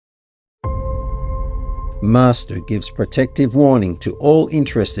Master gives protective warning to all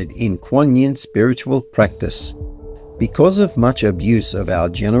interested in Kuan Yin spiritual practice. Because of much abuse of our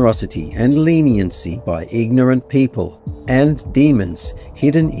generosity and leniency by ignorant people and demons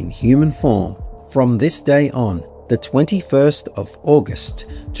hidden in human form, from this day on, the 21st of August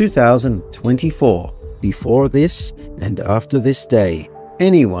 2024, before this and after this day,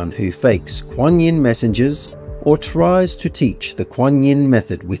 anyone who fakes Kuan Yin messengers or tries to teach the Kuan Yin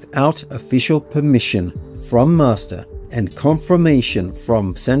method without official permission from Master and confirmation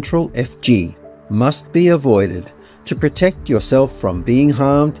from Central FG must be avoided to protect yourself from being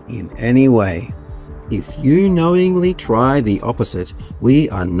harmed in any way. If you knowingly try the opposite, we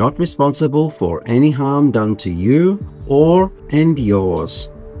are not responsible for any harm done to you or and yours.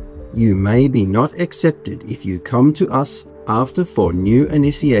 You may be not accepted if you come to us after for new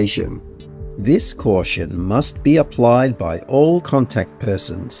initiation. This caution must be applied by all contact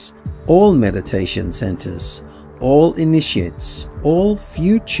persons, all meditation centers, all initiates, all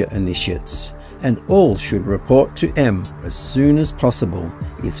future initiates, and all should report to M as soon as possible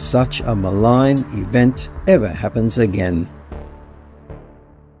if such a malign event ever happens again.